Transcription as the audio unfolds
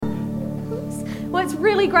Well, it's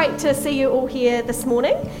really great to see you all here this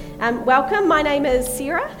morning. Welcome. My name is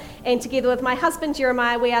Sarah, and together with my husband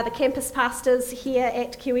Jeremiah, we are the campus pastors here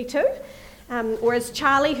at QE2, or as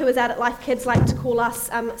Charlie, who is out at Life Kids, like to call us,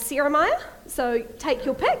 Sarah-Maya. So take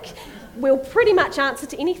your pick. We'll pretty much answer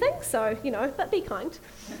to anything, so, but be kind.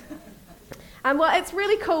 Well, it's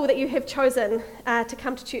really cool that you have chosen to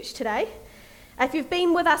come to church today. If you've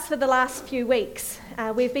been with us for the last few weeks,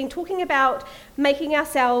 we've been talking about making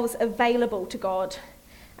ourselves available to God,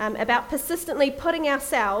 about persistently putting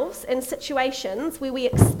ourselves in situations where we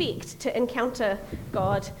expect to encounter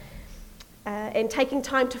God, and taking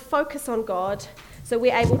time to focus on God so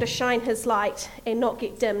we're able to shine His light and not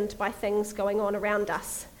get dimmed by things going on around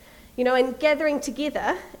us. And gathering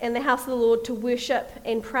together in the house of the Lord to worship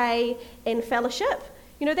and pray and fellowship,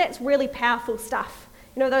 that's really powerful stuff.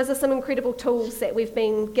 Those are some incredible tools that we've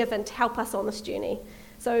been given to help us on this journey.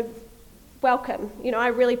 So, welcome. I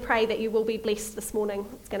really pray that you will be blessed this morning.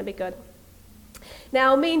 It's going to be good.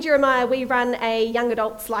 Now, me and Jeremiah, we run a young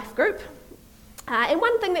adults life group. And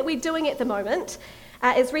one thing that we're doing at the moment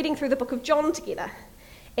is reading through the book of John together.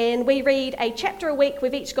 And we read a chapter a week.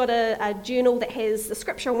 We've each got a journal that has the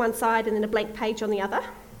scripture on one side and then a blank page on the other.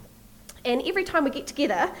 And every time we get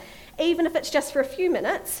together, even if it's just for a few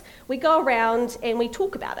minutes, we go around and we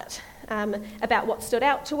talk about it, about what stood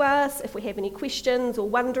out to us, if we have any questions or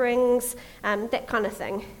wonderings, that kind of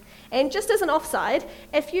thing. And just as an offside,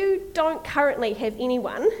 if you don't currently have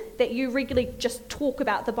anyone that you regularly just talk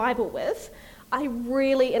about the Bible with, I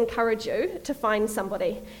really encourage you to find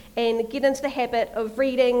somebody and get into the habit of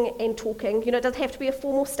reading and talking. It doesn't have to be a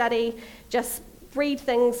formal study, just read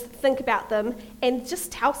things, think about them, and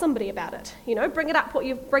just tell somebody about it. Bring up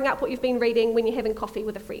what you've been reading when you're having coffee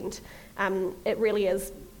with a friend. It really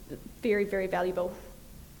is very, very valuable.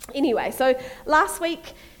 Anyway, so last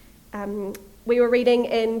week we were reading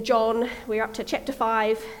in John. We're up to chapter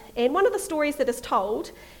 5, and one of the stories that is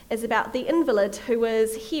told is about the invalid who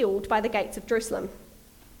was healed by the gates of Jerusalem.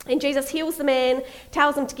 And Jesus heals the man,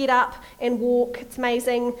 tells him to get up and walk. It's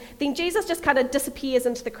amazing. Then Jesus just kind of disappears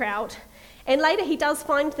into the crowd. And later he does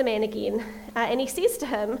find the man again, and he says to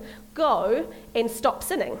him, "Go and stop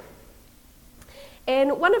sinning."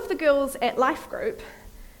 And one of the girls at Life Group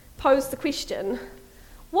posed the question,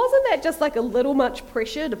 wasn't that just like a little much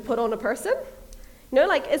pressure to put on a person?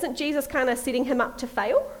 Isn't Jesus kind of setting him up to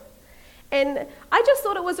fail? And I just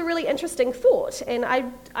thought it was a really interesting thought, and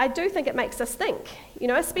I do think it makes us think,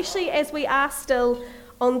 especially as we are still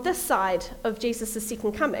on this side of Jesus'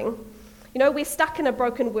 second coming. We're stuck in a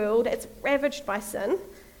broken world. It's ravaged by sin.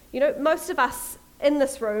 Most of us in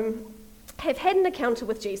this room have had an encounter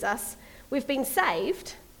with Jesus. We've been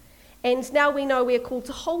saved, and now we know we are called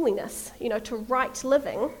to holiness, to right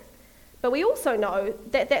living. But we also know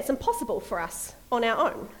that that's impossible for us on our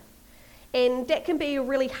own. And that can be a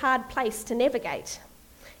really hard place to navigate.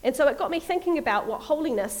 And so it got me thinking about what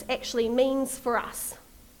holiness actually means for us.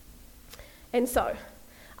 And so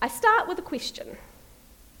I start with a question.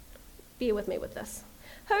 Bear with me with this.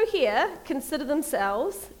 Who here consider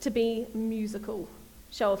themselves to be musical?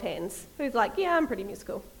 Show of hands. Who's like, yeah, I'm pretty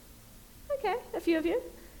musical? Okay, a few of you.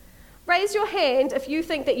 Raise your hand if you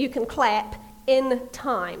think that you can clap in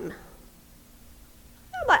time.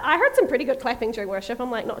 I heard some pretty good clapping during worship.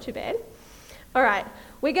 I'm like, not too bad. All right,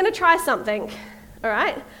 we're going to try something. All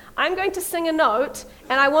right, I'm going to sing a note,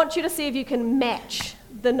 and I want you to see if you can match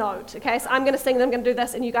the note. Okay, so I'm going to sing, and I'm going to do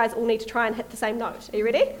this, and you guys all need to try and hit the same note. Are you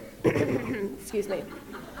ready? Excuse me.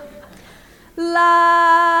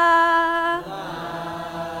 La.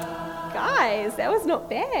 La. Guys, that was not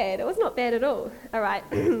bad. It was not bad at all. All right.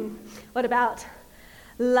 What about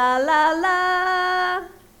la la la?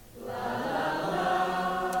 La la la.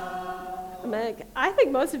 I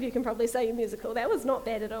think most of you can probably say you're musical. That was not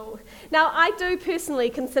bad at all. Now, I do personally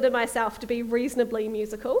consider myself to be reasonably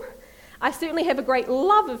musical. I certainly have a great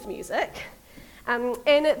love of music. And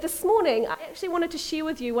this morning, I actually wanted to share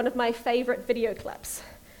with you one of my favourite video clips.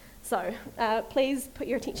 So please put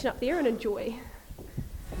your attention up there and enjoy.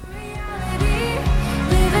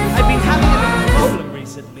 I've been having a little problem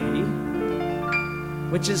recently,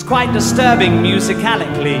 which is quite disturbing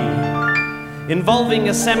musicalically, involving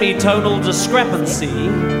a semitonal discrepancy,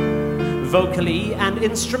 vocally and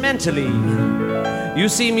instrumentally. You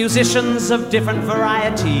see, musicians of different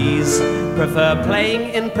varieties prefer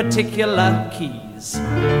playing in particular keys,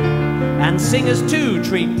 and singers too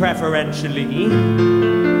treat preferentially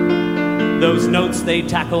those notes they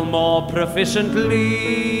tackle more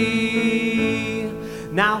proficiently.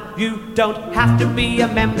 Now you don't have to be a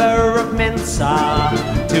member of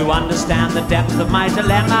Mensa to understand the depth of my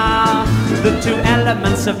dilemma. The two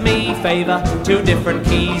elements of me favour two different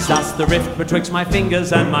keys, thus the rift betwixt my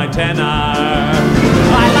fingers and my tenor.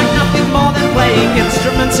 I like nothing more than playing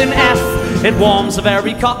instruments in F. It warms the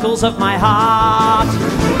very cockles of my heart.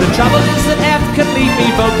 The trouble is that F can leave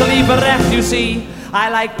me vocally bereft, you see. I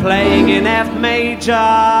like playing in F major.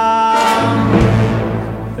 I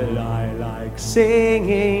like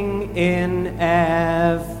singing in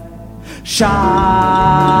F sharp,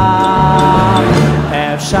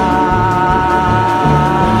 F sharp,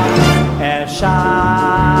 F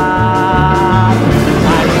sharp.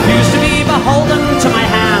 I refuse to be beholden to my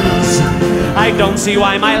hands. I don't see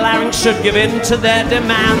why my larynx should give in to their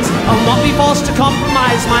demands. I'll not be forced to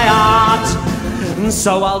compromise my art, and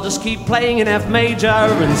so I'll just keep playing in F major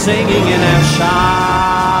and singing in F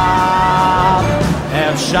sharp,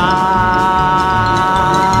 F sharp,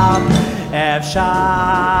 F sharp.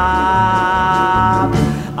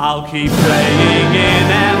 I'll keep playing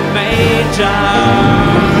in F major,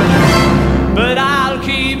 but I'll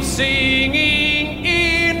keep singing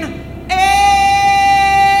in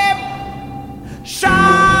F sharp.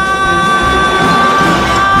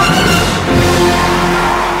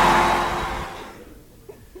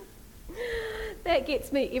 That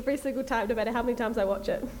gets me every single time, no matter how many times I watch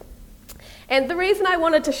it. And the reason I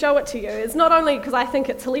wanted to show it to you is not only because I think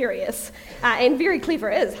it's hilarious and very clever.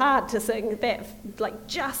 It is hard to sing that like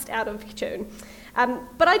just out of tune,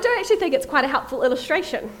 but I do actually think it's quite a helpful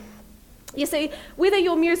illustration. You see, whether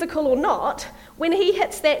you're musical or not, when he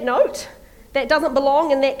hits that note that doesn't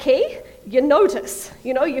belong in that key, you notice,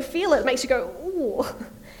 you feel it. It makes you go, ooh.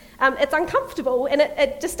 It's uncomfortable and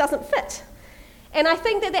it just doesn't fit. And I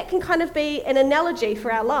think that can kind of be an analogy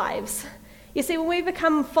for our lives. You see, when we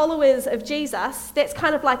become followers of Jesus, that's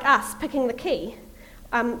kind of like us picking the key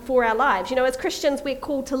for our lives. As Christians, we're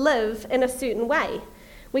called to live in a certain way.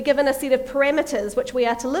 We're given a set of parameters which we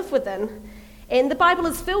are to live within. And the Bible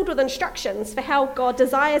is filled with instructions for how God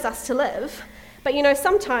desires us to live. But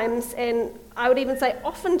sometimes, and I would even say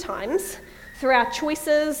oftentimes, through our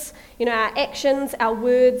choices, our actions, our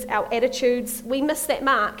words, our attitudes, we miss that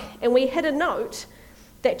mark and we hit a note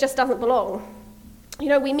that just doesn't belong.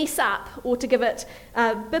 We mess up, or to give it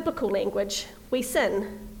biblical language, we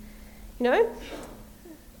sin.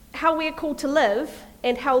 How we're called to live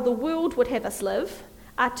and how the world would have us live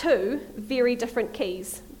are two very different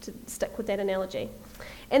keys, to stick with that analogy.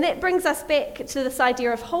 And that brings us back to this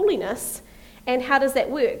idea of holiness and how does that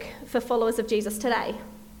work for followers of Jesus today.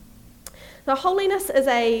 Now, holiness is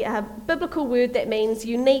a biblical word that means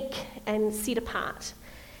unique and set apart.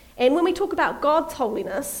 And when we talk about God's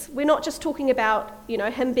holiness, we're not just talking about,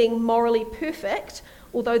 him being morally perfect,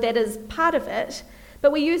 although that is part of it,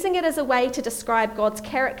 but we're using it as a way to describe God's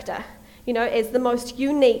character, as the most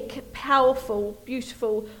unique, powerful,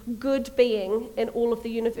 beautiful, good being in all of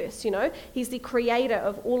the universe, He's the creator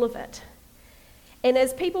of all of it. And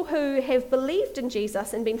as people who have believed in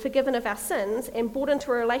Jesus and been forgiven of our sins and brought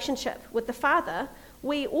into a relationship with the Father,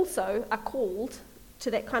 we also are called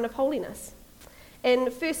to that kind of holiness.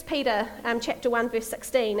 In 1 Peter chapter 1, verse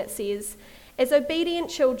 16, it says, "As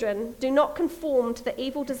obedient children, do not conform to the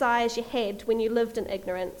evil desires you had when you lived in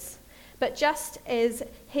ignorance, but just as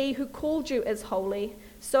he who called you is holy,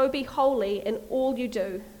 so be holy in all you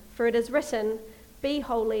do. For it is written, 'Be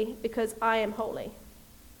holy, because I am holy.'"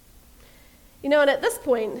 And at this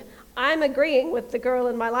point, I'm agreeing with the girl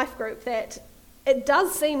in my life group that it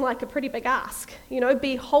does seem like a pretty big ask.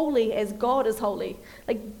 Be holy as God is holy.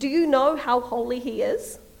 Do you know how holy he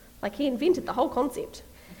is? He invented the whole concept.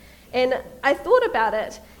 And I thought about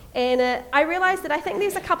it, and I realized that I think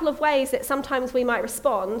there's a couple of ways that sometimes we might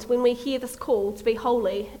respond when we hear this call to be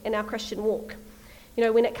holy in our Christian walk.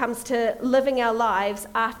 When it comes to living our lives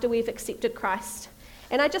after we've accepted Christ.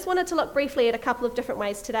 And I just wanted to look briefly at a couple of different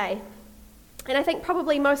ways today. And I think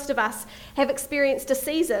probably most of us have experienced a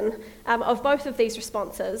season of both of these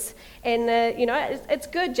responses. And, it's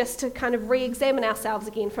good just to kind of re-examine ourselves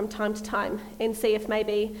again from time to time and see if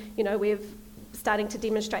maybe, we're starting to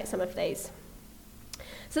demonstrate some of these.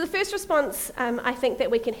 So the first response I think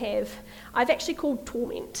that we can have, I've actually called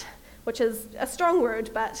torment, which is a strong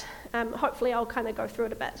word, but hopefully I'll kind of go through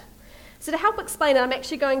it a bit. So to help explain it, I'm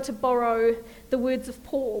actually going to borrow the words of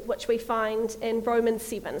Paul, which we find in Romans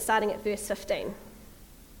 7, starting at verse 15.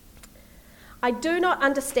 "I do not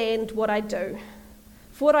understand what I do.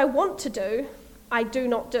 For what I want to do, I do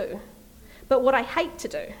not do, but what I hate to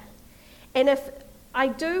do. And if I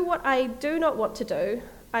do what I do not want to do,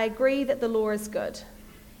 I agree that the law is good.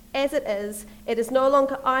 As it is no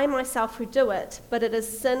longer I myself who do it, but it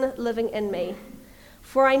is sin living in me.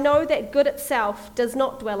 For I know that good itself does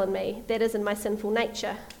not dwell in me, that is, in my sinful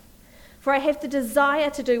nature. For I have the desire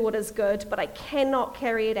to do what is good, but I cannot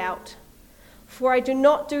carry it out. For I do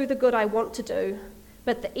not do the good I want to do,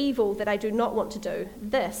 but the evil that I do not want to do,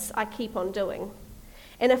 this I keep on doing.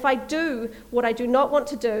 And if I do what I do not want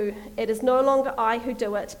to do, it is no longer I who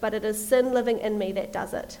do it, but it is sin living in me that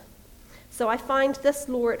does it. So I find this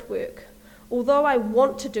law at work. Although I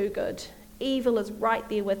want to do good, evil is right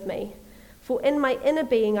there with me. For in my inner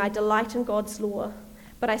being I delight in God's law,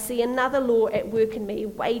 but I see another law at work in me,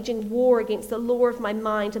 waging war against the law of my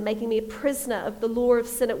mind and making me a prisoner of the law of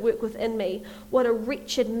sin at work within me. What a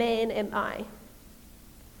wretched man am I.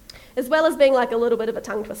 As well as being like a little bit of a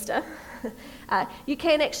tongue twister, you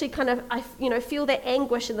can actually kind of, feel that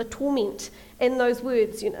anguish and the torment in those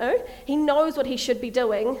words, He knows what he should be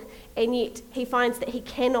doing, and yet he finds that he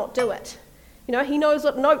cannot do it. He knows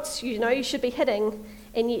what notes, you should be hitting,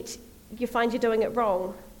 and yet you find you're doing it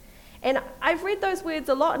wrong. And I've read those words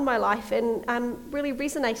a lot in my life and really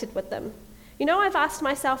resonated with them. I've asked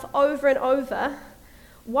myself over and over,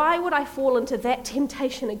 why would I fall into that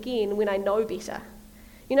temptation again when I know better?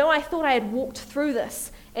 I thought I had walked through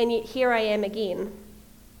this, and yet here I am again.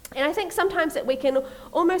 And I think sometimes that we can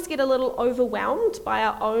almost get a little overwhelmed by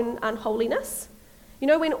our own unholiness.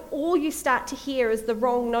 When all you start to hear is the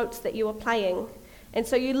wrong notes that you are playing. And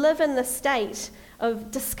so you live in this state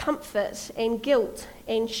of discomfort and guilt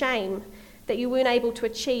and shame that you weren't able to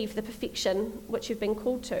achieve the perfection which you've been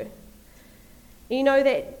called to. You know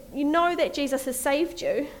that Jesus has saved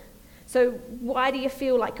you, so why do you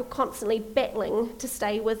feel like you're constantly battling to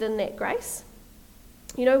stay within that grace?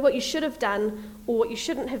 What you should have done or what you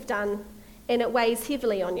shouldn't have done, and it weighs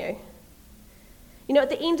heavily on you. At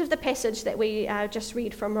the end of the passage that we just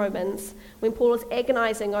read from Romans, when Paul is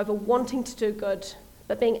agonizing over wanting to do good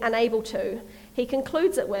but being unable to, he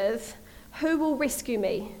concludes it with, "Who will rescue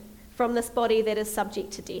me from this body that is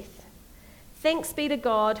subject to death? Thanks be to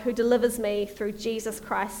God who delivers me through Jesus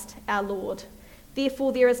Christ our Lord.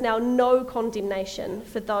 Therefore there is now no condemnation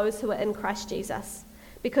for those who are in Christ Jesus,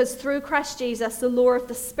 because through Christ Jesus the law of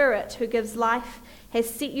the Spirit who gives life has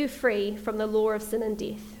set you free from the law of sin and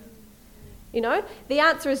death." The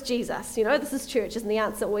answer is Jesus. This is church. Isn't the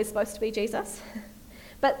answer always supposed to be Jesus?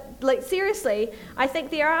 But seriously, I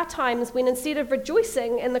think there are times when instead of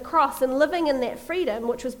rejoicing in the cross and living in that freedom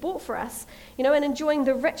which was bought for us, and enjoying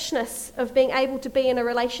the richness of being able to be in a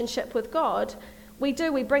relationship with God, we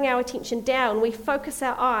bring our attention down, we focus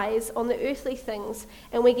our eyes on the earthly things,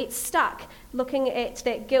 and we get stuck looking at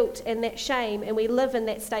that guilt and that shame, and we live in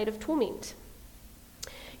that state of torment.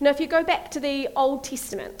 If you go back to the Old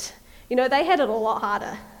Testament, they had it a lot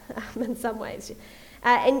harder in some ways.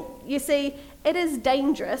 And you see, it is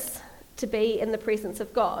dangerous to be in the presence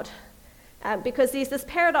of God because there's this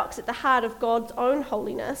paradox at the heart of God's own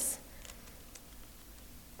holiness.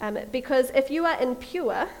 Because if you are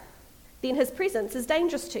impure, then his presence is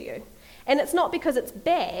dangerous to you. And it's not because it's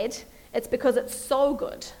bad, it's because it's so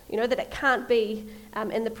good, that it can't be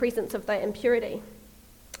in the presence of the impurity.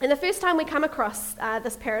 And the first time we come across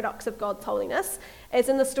this paradox of God's holiness is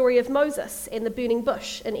in the story of Moses and the burning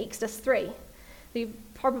bush in Exodus 3. You've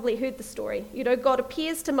probably heard the story. God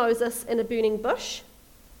appears to Moses in a burning bush,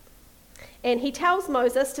 and he tells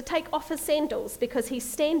Moses to take off his sandals because he's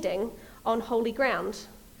standing on holy ground.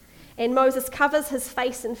 And Moses covers his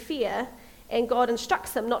face in fear, and God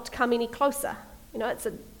instructs him not to come any closer. It's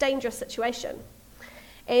a dangerous situation.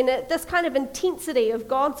 And this kind of intensity of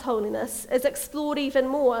God's holiness is explored even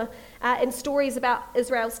more in stories about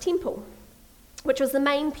Israel's temple, which was the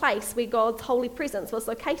main place where God's holy presence was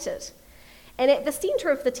located. And at the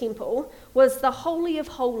centre of the temple was the Holy of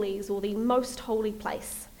Holies, or the most holy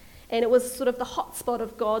place. And it was sort of the hotspot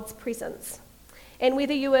of God's presence. And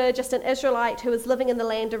whether you were just an Israelite who was living in the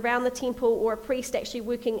land around the temple or a priest actually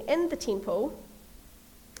working in the temple,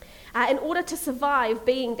 in order to survive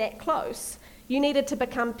being that close, you needed to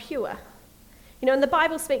become pure. And the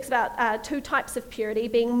Bible speaks about two types of purity,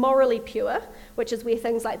 being morally pure, which is where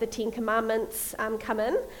things like the Ten Commandments come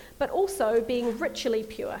in, but also being ritually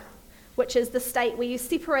pure, which is the state where you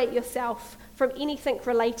separate yourself from anything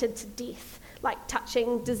related to death, like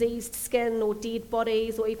touching diseased skin or dead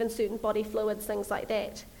bodies or even certain body fluids, things like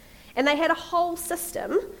that. And they had a whole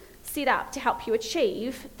system set up to help you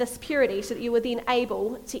achieve this purity so that you were then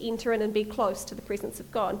able to enter in and be close to the presence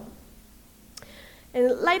of God.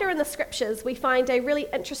 And later in the scriptures, we find a really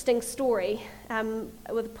interesting story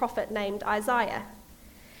with a prophet named Isaiah.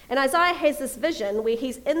 And Isaiah has this vision where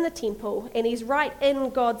he's in the temple and he's right in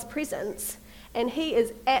God's presence, and he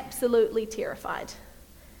is absolutely terrified.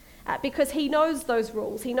 because he knows those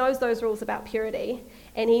rules. He knows those rules about purity,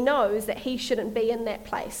 and he knows that he shouldn't be in that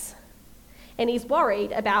place. And he's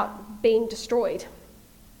worried about being destroyed.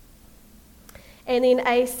 And then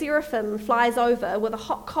a seraphim flies over with a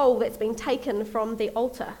hot coal that's been taken from the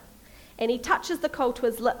altar. And he touches the coal to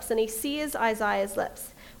his lips, and he sears Isaiah's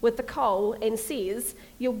lips with the coal and says,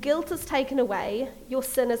 "Your guilt is taken away, your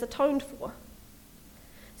sin is atoned for."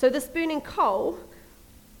 So this burning coal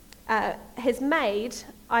has made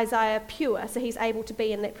Isaiah pure, so he's able to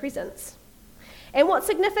be in that presence. And what's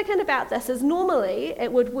significant about this is normally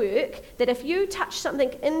it would work that if you touch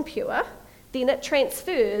something impure, then it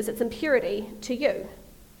transfers its impurity to you.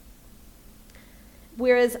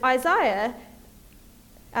 Whereas Isaiah,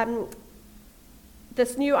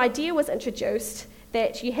 this new idea was introduced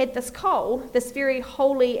that you had this coal, this very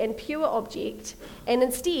holy and pure object, and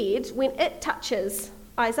instead, when it touches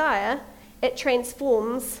Isaiah, it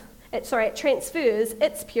transfers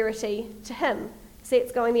its purity to him. See,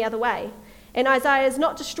 it's going the other way. And Isaiah is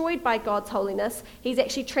not destroyed by God's holiness, he's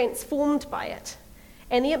actually transformed by it.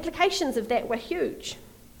 And the implications of that were huge.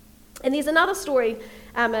 And there's another story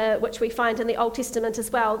which we find in the Old Testament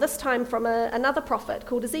as well, this time from another prophet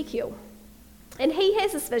called Ezekiel. And he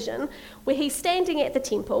has this vision where he's standing at the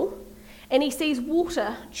temple and he sees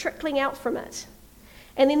water trickling out from it.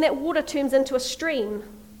 And then that water turns into a stream,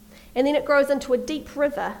 and then it grows into a deep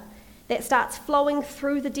river that starts flowing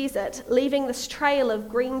through the desert, leaving this trail of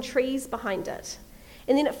green trees behind it.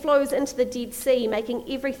 And then it flows into the Dead Sea,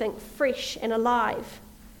 making everything fresh and alive.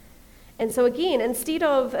 And so again, instead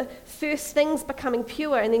of first things becoming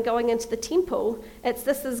pure and then going into the temple,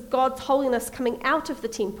 this is God's holiness coming out of the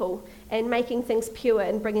temple and making things pure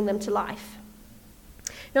and bringing them to life.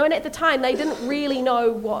 Now, and at the time, they didn't really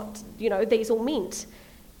know what, these all meant.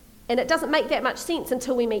 And it doesn't make that much sense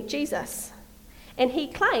until we meet Jesus. And he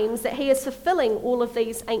claims that he is fulfilling all of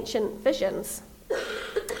these ancient visions.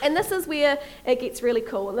 And this is where it gets really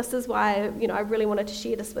cool, and this is why, I really wanted to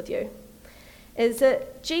share this with you, is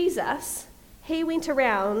that Jesus, he went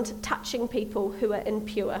around touching people who are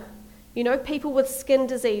impure. People with skin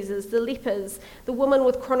diseases, the lepers, the woman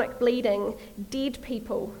with chronic bleeding, dead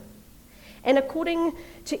people. And according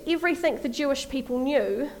to everything the Jewish people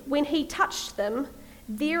knew, when he touched them,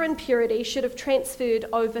 their impurity should have transferred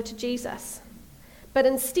over to Jesus. But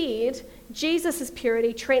instead, Jesus'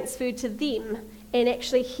 purity transferred to them and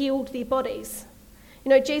actually healed their bodies.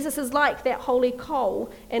 Jesus is like that holy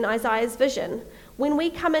coal in Isaiah's vision. When we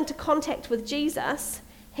come into contact with Jesus,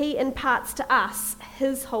 he imparts to us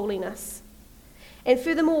his holiness. And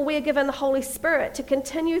furthermore, we are given the Holy Spirit to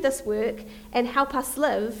continue this work and help us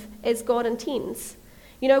live as God intends.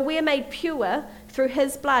 We are made pure through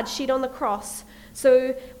his blood shed on the cross.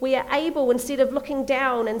 So we are able, instead of looking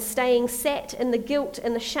down and staying sat in the guilt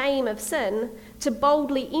and the shame of sin, to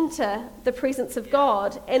boldly enter the presence of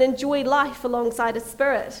God and enjoy life alongside his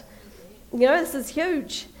Spirit. This is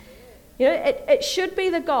huge. It should be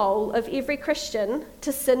the goal of every Christian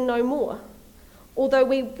to sin no more. Although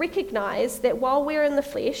we recognise that while we're in the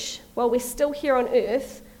flesh, while we're still here on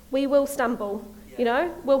earth, we will stumble.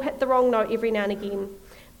 We'll hit the wrong note every now and again.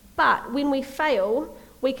 But when we fail,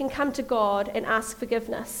 we can come to God and ask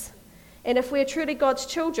forgiveness. And if we're truly God's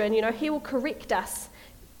children, he will correct us,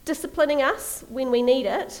 disciplining us when we need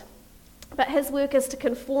it. But his work is to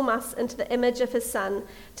conform us into the image of his Son,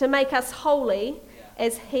 to make us holy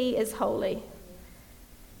as he is holy.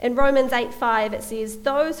 In Romans 8:5 it says,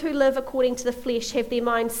 "Those who live according to the flesh have their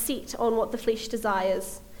mind set on what the flesh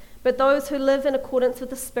desires. But those who live in accordance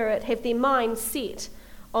with the Spirit have their mind set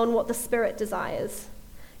on what the Spirit desires."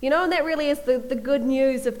 And that really is the good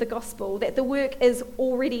news of the gospel, that the work is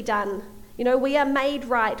already done. We are made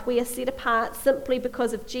right, we are set apart simply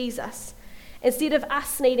because of Jesus. Instead of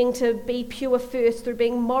us needing to be pure first through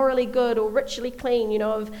being morally good or ritually clean,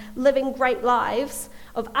 of living great lives,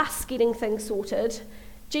 of us getting things sorted,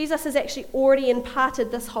 Jesus has actually already imparted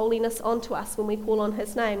this holiness onto us when we call on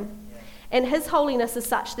his name. And his holiness is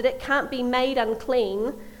such that it can't be made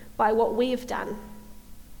unclean by what we've done.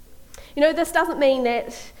 This doesn't mean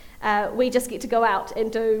that we just get to go out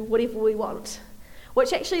and do whatever we want,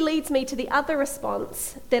 which actually leads me to the other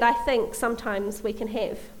response that I think sometimes we can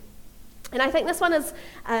have. And I think this one is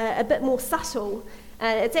a bit more subtle.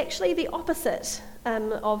 It's actually the opposite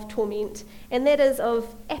of torment, and that is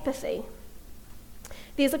of apathy.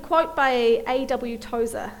 There's a quote by A.W.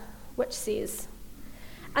 Tozer which says,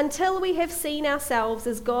 "Until we have seen ourselves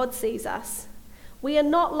as God sees us, we are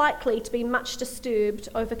not likely to be much disturbed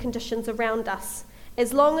over conditions around us,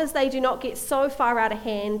 as long as they do not get so far out of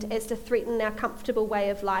hand as to threaten our comfortable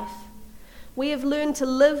way of life. We have learned to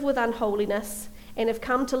live with unholiness and have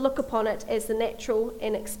come to look upon it as the natural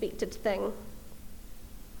and expected thing.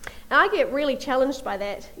 And I get really challenged by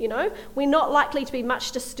that, We're not likely to be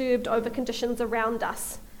much disturbed over conditions around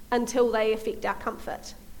us until they affect our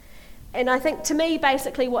comfort. And I think, to me,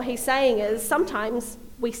 basically what he's saying is sometimes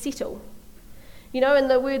we settle. In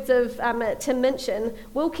the words of Tim Minchin,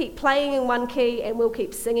 we'll keep playing in one key and we'll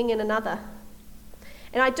keep singing in another.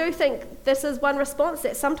 And I do think this is one response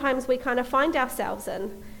that sometimes we kind of find ourselves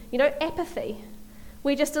in, apathy.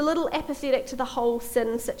 We're just a little apathetic to the whole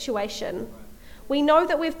sin situation. We know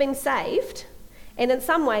that we've been saved, and in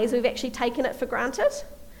some ways we've actually taken it for granted.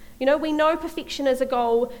 We know perfection is a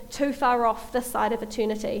goal too far off this side of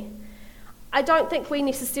eternity. I don't think we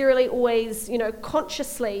necessarily always,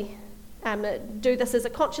 consciously do this as a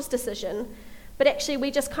conscious decision, but actually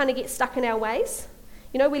we just kind of get stuck in our ways.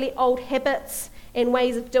 We let old habits and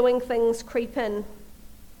ways of doing things creep in.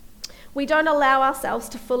 We don't allow ourselves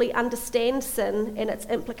to fully understand sin and its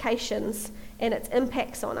implications and its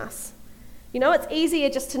impacts on us. It's easier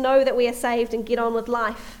just to know that we are saved and get on with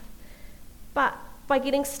life. But by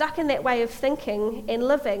getting stuck in that way of thinking and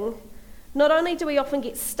living, not only do we often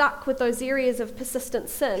get stuck with those areas of persistent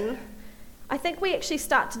sin, I think we actually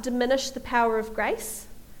start to diminish the power of grace.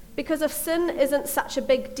 Because if sin isn't such a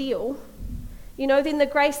big deal, then the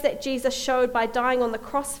grace that Jesus showed by dying on the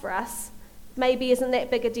cross for us maybe isn't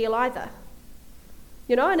that big a deal either.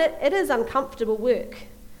 And it is uncomfortable work.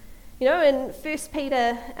 In 1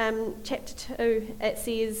 Peter chapter 2, it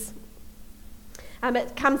says,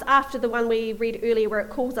 it comes after the one we read earlier where it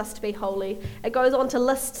calls us to be holy. It goes on to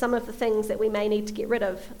list some of the things that we may need to get rid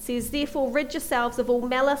of. It says, therefore rid yourselves of all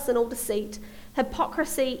malice and all deceit,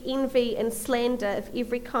 hypocrisy, envy and slander of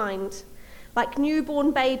every kind. Like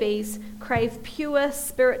newborn babies, crave pure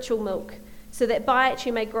spiritual milk, so that by it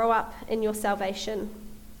you may grow up in your salvation,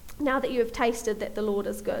 now that you have tasted that the Lord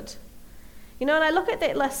is good. And I look at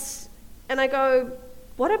that list and I go,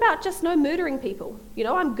 what about just no murdering people?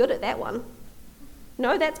 I'm good at that one.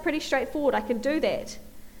 That's pretty straightforward. I can do that.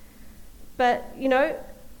 But,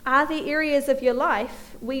 are there areas of your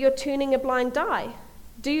life where you're turning a blind eye?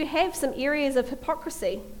 Do you have some areas of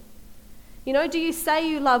hypocrisy? Do you say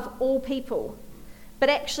you love all people, but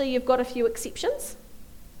actually you've got a few exceptions?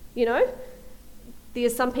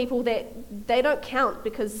 There's some people that they don't count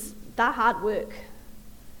because they're hard work.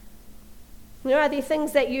 Are there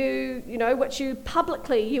things that which you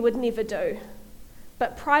publicly you would never do,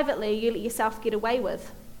 but privately you let yourself get away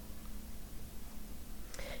with?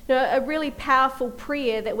 A really powerful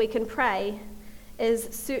prayer that we can pray is,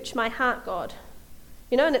 search my heart, God.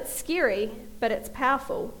 And it's scary, but it's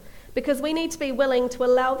powerful, because we need to be willing to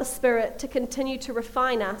allow the Spirit to continue to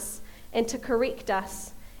refine us and to correct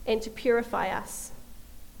us and to purify us.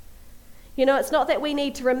 It's not that we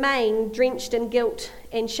need to remain drenched in guilt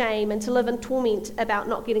and shame and to live in torment about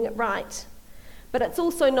not getting it right. But it's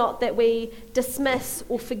also not that we dismiss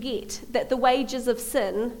or forget that the wages of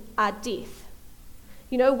sin are death.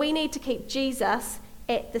 We need to keep Jesus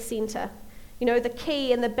at the centre. The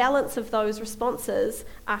key and the balance of those responses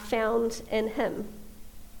are found in him.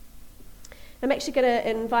 I'm actually going to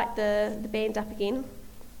invite the band up again.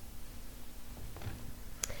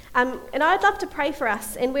 And I'd love to pray for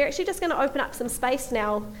us, and we're actually just going to open up some space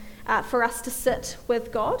now for us to sit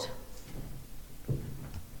with God.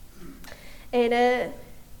 And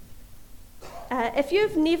if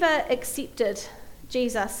you've never accepted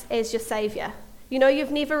Jesus as your Saviour,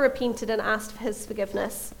 you've never repented and asked for his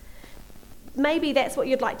forgiveness, maybe that's what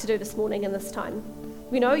you'd like to do this morning in this time.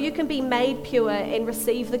 You can be made pure and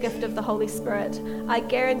receive the gift of the Holy Spirit. I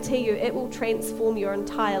guarantee you it will transform your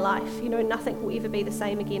entire life. Nothing will ever be the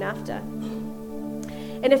same again after.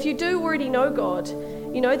 And if you do already know God,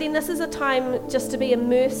 then this is a time just to be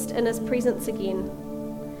immersed in his presence again.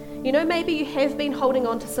 Maybe you have been holding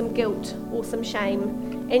on to some guilt or some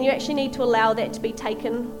shame, and you actually need to allow that to be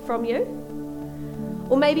taken from you.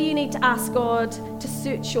 Or maybe you need to ask God to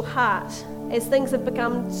search your heart as things have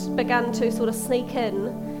begun to sort of sneak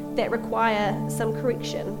in that require some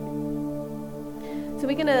correction. So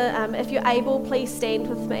we're going to, if you're able, please stand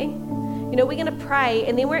with me. We're going to pray,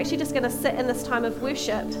 and then we're actually just going to sit in this time of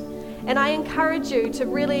worship. And I encourage you to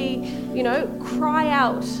really, cry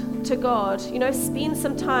out to God. Spend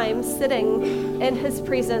some time sitting in his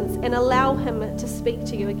presence and allow him to speak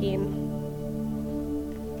to you again.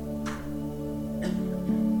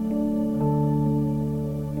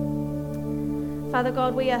 Father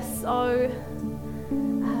God, we are so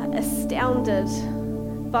astounded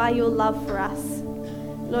by your love for us.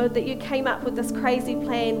 Lord, that you came up with this crazy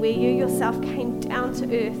plan where you yourself came down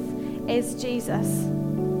to earth as Jesus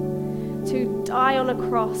to die on a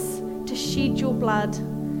cross, to shed your blood,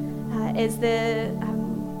 as the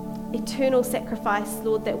eternal sacrifice,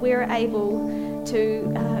 Lord, that we're able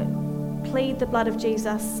to plead the blood of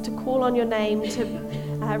Jesus, to call on your name, to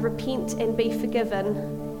repent and be forgiven,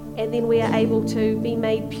 and then we are able to be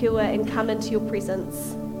made pure and come into your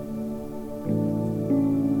presence.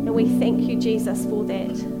 And we thank you, Jesus, for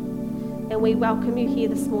that. And we welcome you here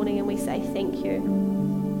this morning and we say thank you.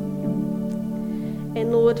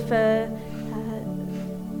 And Lord, for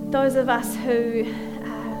those of us who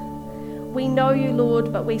we know you,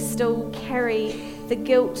 Lord, but we still carry the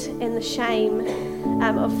guilt and the shame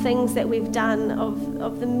of things that we've done,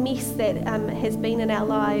 of the mess that has been in our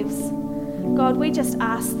lives. God, we just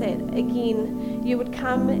ask that, again, you would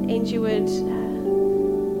come and you would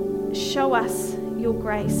show us your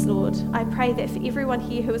grace, Lord. I pray that for everyone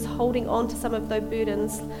here who is holding on to some of those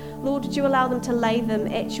burdens, Lord, would you allow them to lay them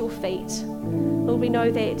at your feet? Lord, we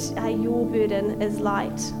know that your burden is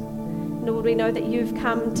light. Lord, we know that you've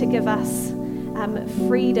come to give us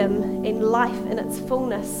freedom and life in its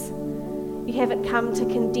fullness. You haven't come to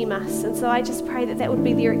condemn us. And so I just pray that that would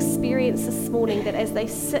be their experience this morning, that as they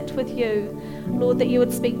sit with you, Lord, that you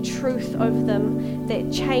would speak truth over them,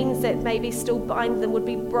 that chains that maybe still bind them would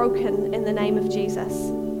be broken in the name of Jesus.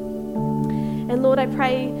 And Lord, I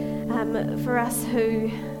pray for us who,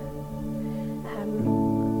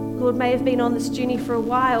 Lord, may have been on this journey for a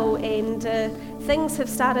while and things have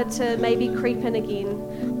started to maybe creep in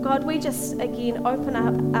again. God, we just again open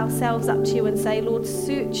up ourselves up to you and say, Lord,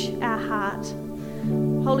 search our heart.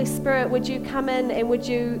 Holy Spirit, would you come in and would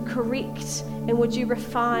you correct and would you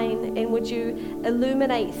refine and would you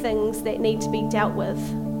illuminate things that need to be dealt with?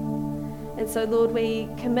 And so, Lord, we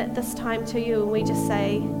commit this time to you and we just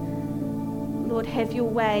say, Lord, have your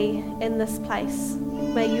way in this place.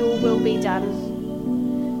 May your will be done.